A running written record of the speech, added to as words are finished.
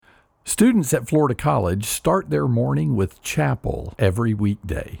Students at Florida College start their morning with chapel every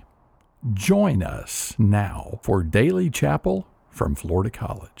weekday. Join us now for Daily Chapel from Florida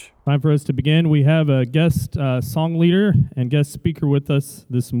College. Time for us to begin. We have a guest song leader and guest speaker with us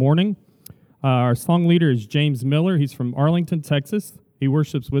this morning. Our song leader is James Miller. He's from Arlington, Texas. He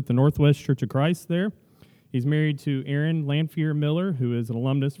worships with the Northwest Church of Christ there. He's married to Erin Lanphier Miller, who is an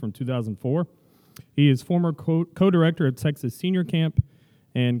alumnus from 2004. He is former co-director of Texas Senior Camp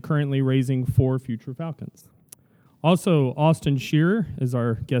and currently raising 4 future Falcons. Also, Austin Shearer is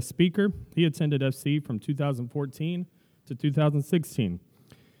our guest speaker. He attended FC from 2014 to 2016.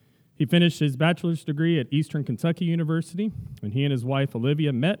 He finished his bachelor's degree at Eastern Kentucky University, and he and his wife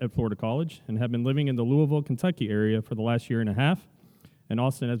Olivia met at Florida College and have been living in the Louisville, Kentucky area for the last year and a half. And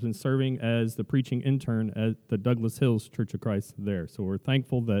Austin has been serving as the preaching intern at the Douglas Hills Church of Christ there. So we're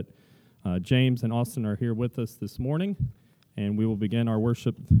thankful that James and Austin are here with us this morning, and we will begin our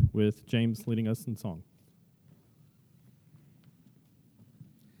worship with James leading us in song.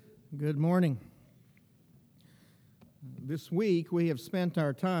 Good morning. This week we have spent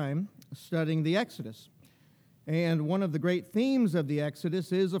our time studying the Exodus. And one of the great themes of the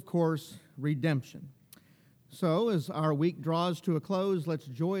Exodus is, of course, redemption. So as our week draws to a close, let's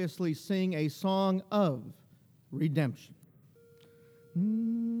joyously sing a song of redemption.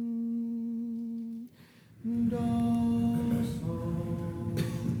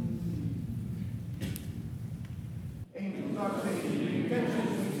 Angels are singing,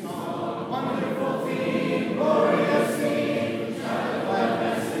 redemption song, wonderful theme, glorious theme, shout glad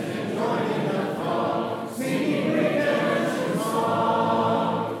message and join in the throng, singing redemption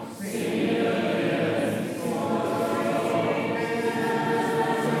song, singing redemption song.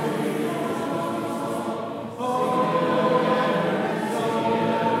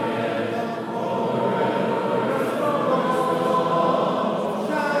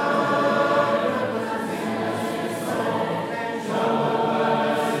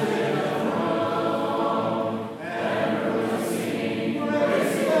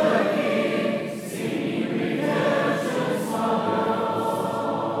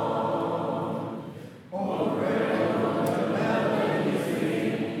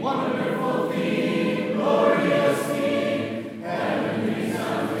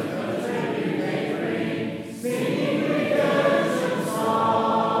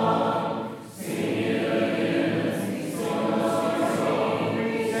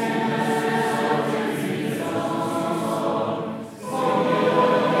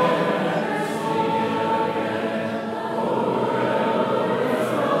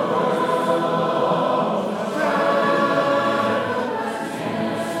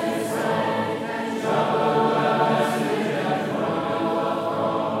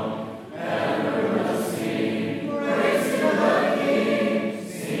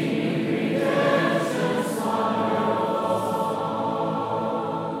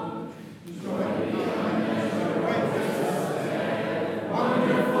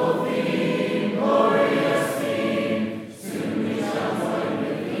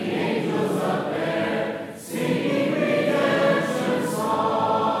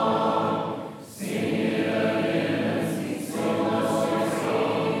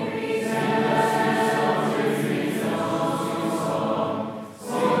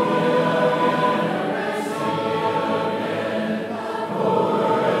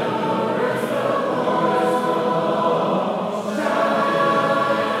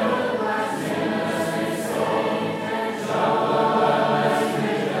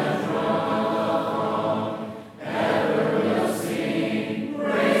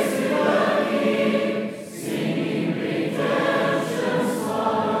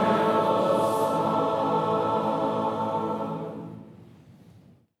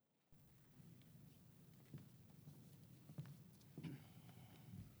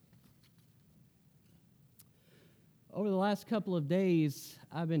 Over the last couple of days,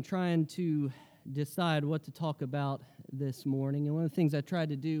 I've been trying to decide what to talk about this morning. And one of the things I tried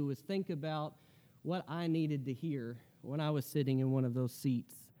to do was think about what I needed to hear when I was sitting in one of those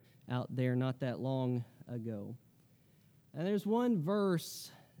seats out there not that long ago. And there's one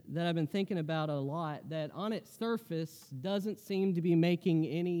verse that I've been thinking about a lot that on its surface doesn't seem to be making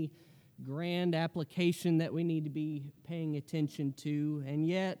any grand application that we need to be paying attention to. And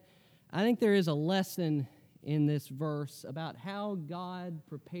yet, I think there is a lesson in this verse about how God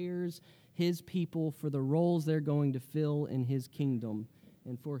prepares His people for the roles they're going to fill in His kingdom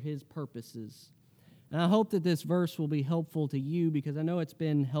and for His purposes. And I hope that this verse will be helpful to you because I know it's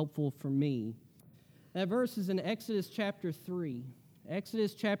been helpful for me. That verse is in Exodus chapter 3.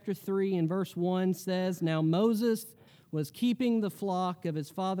 Exodus chapter 3 and verse 1 says, "Now Moses was keeping the flock of his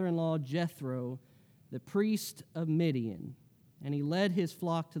father-in-law Jethro, the priest of Midian. And he led his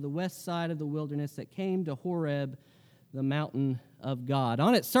flock to the west side of the wilderness that came to Horeb, the mountain of God.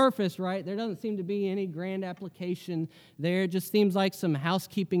 On its surface, right, there doesn't seem to be any grand application there. It just seems like some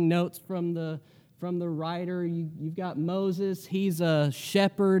housekeeping notes from the writer. You've got Moses. He's a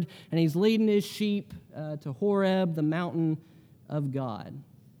shepherd, and he's leading his sheep to Horeb, the mountain of God.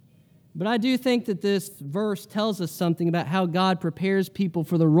 But I do think that this verse tells us something about how God prepares people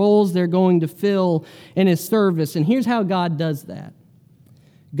for the roles they're going to fill in His service. And here's how God does that.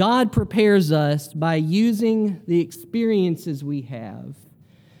 God prepares us by using the experiences we have,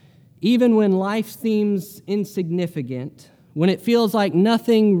 even when life seems insignificant, when it feels like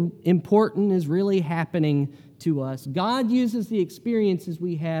nothing important is really happening to us. God uses the experiences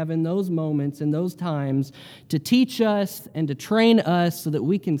we have in those moments, in those times, to teach us and to train us so that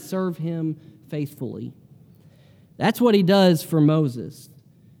we can serve Him faithfully. That's what He does for Moses.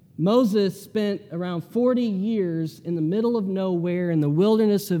 Moses spent around 40 years in the middle of nowhere in the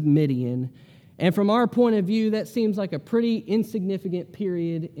wilderness of Midian. And from our point of view, that seems like a pretty insignificant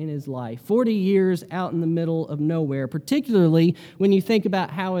period in his life. 40 years out in the middle of nowhere, particularly when you think about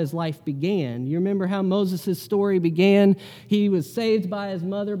how his life began. You remember how Moses' story began? He was saved by his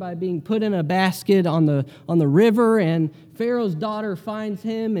mother by being put in a basket on the river, and Pharaoh's daughter finds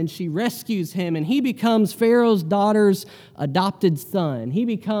him, and she rescues him, and he becomes Pharaoh's daughter's adopted son. He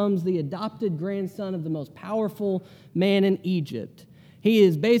becomes the adopted grandson of the most powerful man in Egypt. He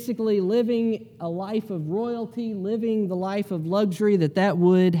is basically living a life of royalty, living the life of luxury that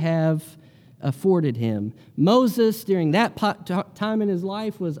would have afforded him. Moses, during that time in his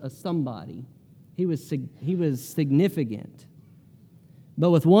life, was a somebody. He was significant. But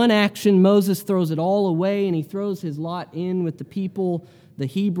with one action, Moses throws it all away, and he throws his lot in with the people, the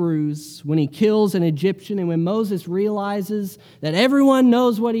Hebrews, when he kills an Egyptian. And when Moses realizes that everyone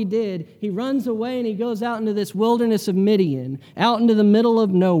knows what he did, he runs away and he goes out into this wilderness of Midian, out into the middle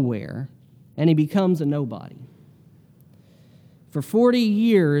of nowhere, and he becomes a nobody. For 40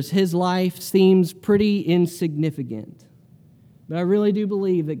 years, his life seems pretty insignificant. But I really do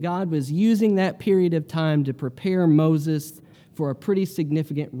believe that God was using that period of time to prepare Moses for a pretty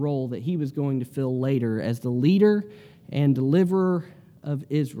significant role that he was going to fill later as the leader and deliverer of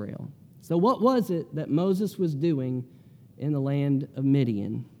Israel. So what was it that Moses was doing in the land of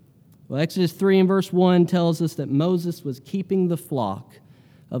Midian? Well, Exodus 3 and verse 1 tells us that Moses was keeping the flock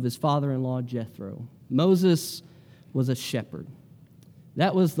of his father-in-law Jethro. Moses was a shepherd.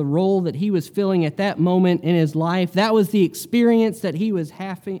 That was the role that he was filling at that moment in his life. That was the experience that he was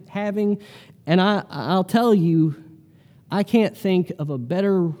having. And I'll tell you, I can't think of a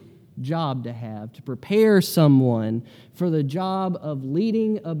better job to have, to prepare someone for the job of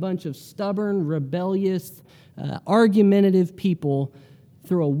leading a bunch of stubborn, rebellious, argumentative people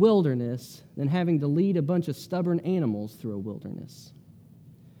through a wilderness than having to lead a bunch of stubborn animals through a wilderness.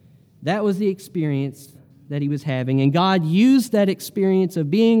 That was the experience that he was having, and God used that experience of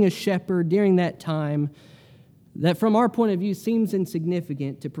being a shepherd during that time that from our point of view seems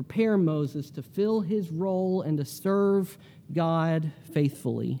insignificant to prepare Moses to fill his role and to serve God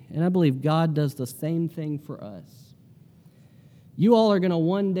faithfully. And I believe God does the same thing for us. You all are going to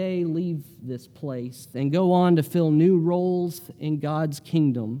one day leave this place and go on to fill new roles in God's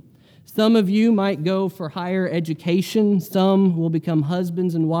kingdom. Some of you might go for higher education. Some will become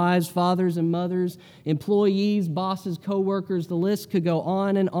husbands and wives, fathers and mothers, employees, bosses, co-workers. The list could go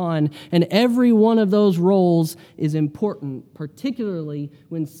on. And every one of those roles is important, particularly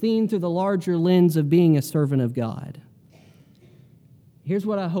when seen through the larger lens of being a servant of God. Here's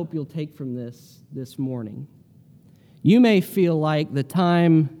what I hope you'll take from this morning. You may feel like the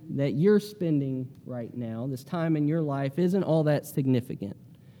time that you're spending right now, this time in your life, isn't all that significant.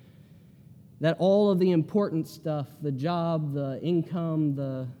 That all of the important stuff, the job, the income,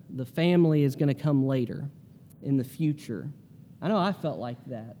 the family is going to come later in the future. I know I felt like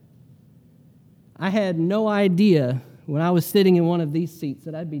that. I had no idea when I was sitting in one of these seats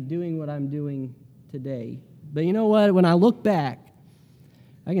that I'd be doing what I'm doing today. But you know what? When I look back,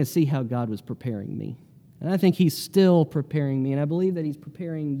 I can see how God was preparing me. And I think He's still preparing me, and I believe that He's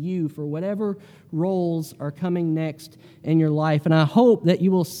preparing you for whatever roles are coming next in your life. And I hope that you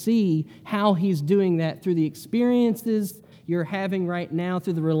will see how He's doing that through the experiences you're having right now,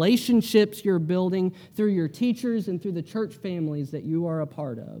 through the relationships you're building, through your teachers, and through the church families that you are a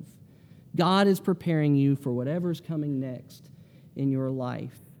part of. God is preparing you for whatever's coming next in your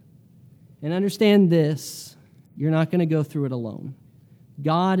life. And understand this, you're not going to go through it alone.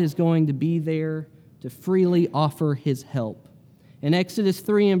 God is going to be there to freely offer His help. In Exodus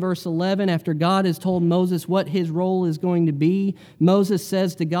 3 and verse 11, after God has told Moses what his role is going to be, Moses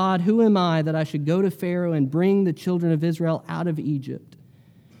says to God, "Who am I that I should go to Pharaoh and bring the children of Israel out of Egypt?"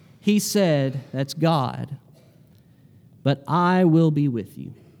 He said, that's God, "But I will be with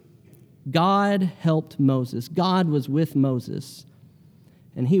you." God helped Moses. God was with Moses,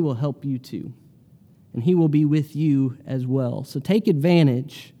 and he will help you too. And he will be with you as well. So take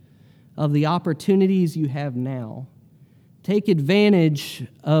advantage of the opportunities you have now. Take advantage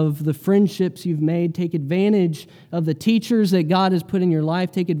of the friendships you've made. Take advantage of the teachers that God has put in your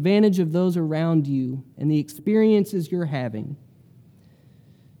life. Take advantage of those around you and the experiences you're having.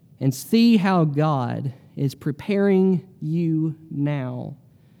 And see how God is preparing you now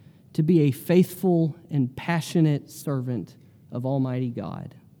to be a faithful and passionate servant of Almighty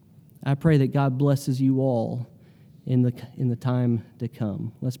God. I pray that God blesses you all in the time to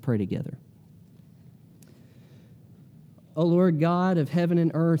come. Let's pray together. O Lord God of heaven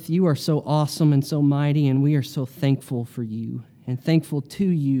and earth, you are so awesome and so mighty, and we are so thankful for you and thankful to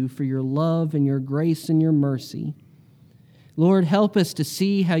you for your love and your grace and your mercy. Lord, help us to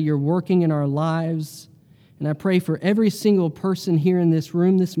see how you're working in our lives. And I pray for every single person here in this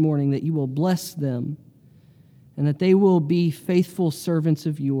room this morning that you will bless them and that they will be faithful servants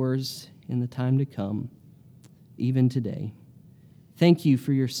of yours in the time to come, even today. Thank you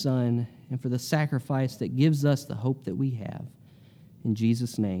for your Son and for the sacrifice that gives us the hope that we have. In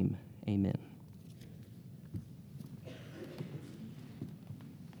Jesus' name, amen.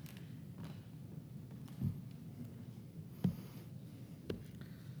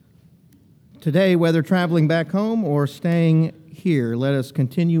 Today, whether traveling back home or staying here, let us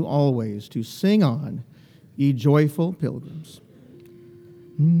continue always to sing on, ye joyful pilgrims.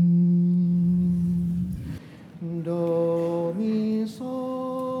 Do, mi,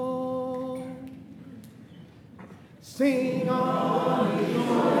 sol. Sing on, ye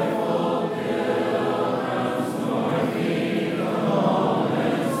joyful pilgrims, north ye the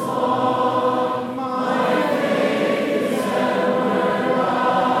golden song. My faith is ever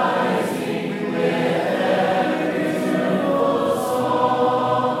rising with every new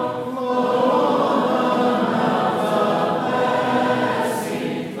song. Lord, on the mount of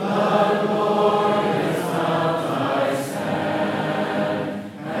blessing, the glorious mount I stand,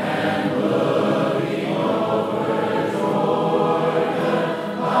 and looking over Jordan,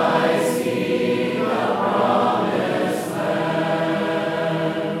 I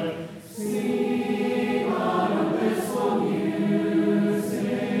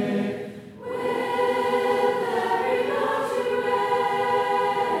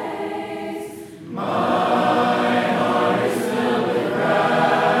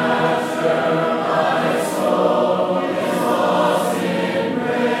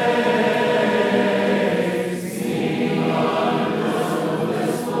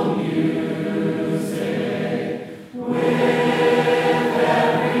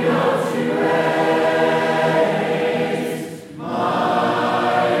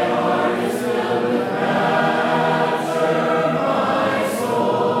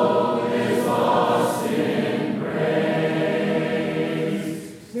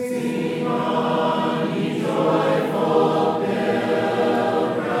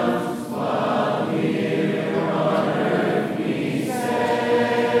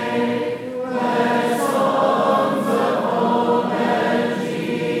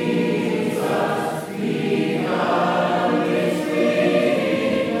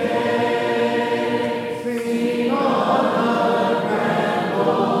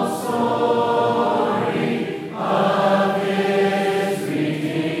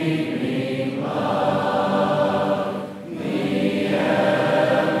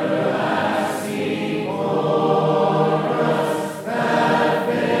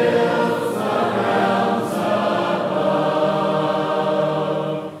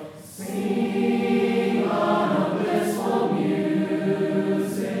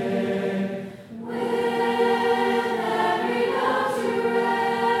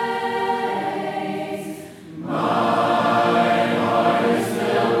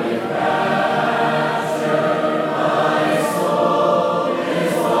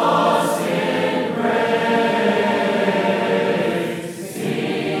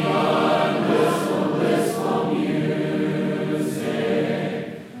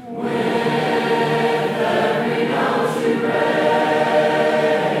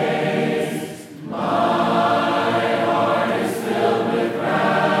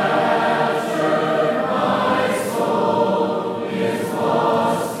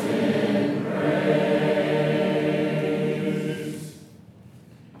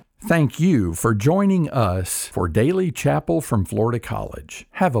Thank you for joining us for Daily Chapel from Florida College.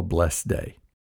 Have a blessed day.